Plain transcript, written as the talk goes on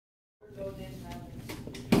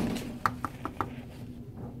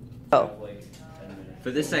Oh.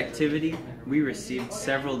 For this activity, we received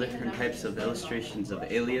several different types of illustrations of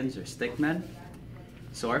aliens or stickmen.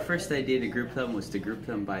 So our first idea to group them was to group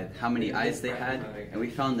them by how many eyes they had, and we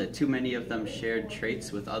found that too many of them shared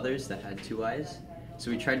traits with others that had 2 eyes. So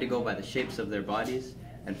we tried to go by the shapes of their bodies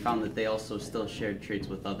and found that they also still shared traits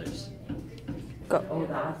with others.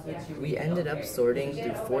 We ended up sorting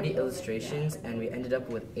through 40 illustrations, and we ended up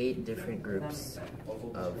with 8 different groups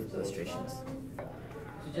of illustrations.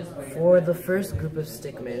 For the first group of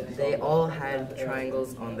stickmen, they all had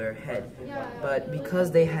triangles on their head, but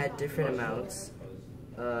because they had different amounts,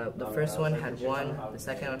 the first one had 1, the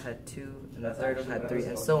second one had 2, and the third one had 3,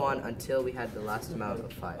 and so on until we had the last amount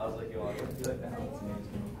of 5.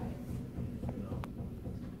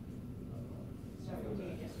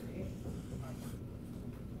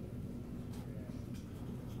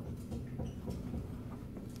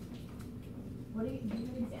 What do you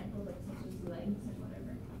have examples like such as legs and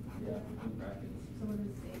whatever? Yeah, so what does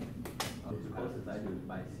it say? The closest I do is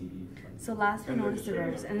buy CDs. So last we noticed the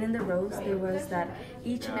rows, and in the rows there was that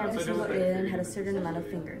each and every single alien had a certain amount of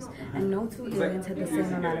fingers, and no 2 aliens had the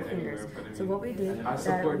same amount of fingers. So what we did is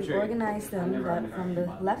that we organized them that from the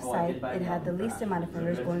left side it had the least amount of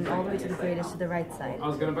fingers going all the way to the greatest to the right side.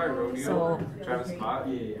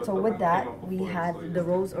 So with that we had the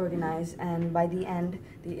rows organized, and by the end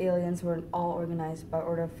the aliens were all organized by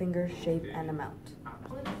order of finger, shape, and amount.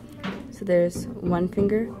 So there's 1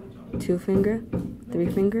 finger, 2 finger, 3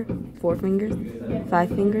 finger, 4 fingers, 5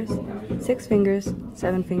 fingers, 6 fingers,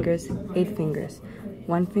 7 fingers, 8 fingers,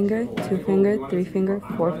 1 finger, 2 finger, 3 finger,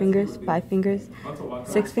 4 fingers, 5 fingers,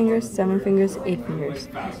 6 fingers, 7 fingers, 8 fingers,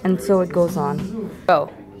 and so it goes on. Go.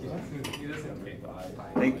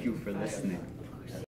 Thank you for listening.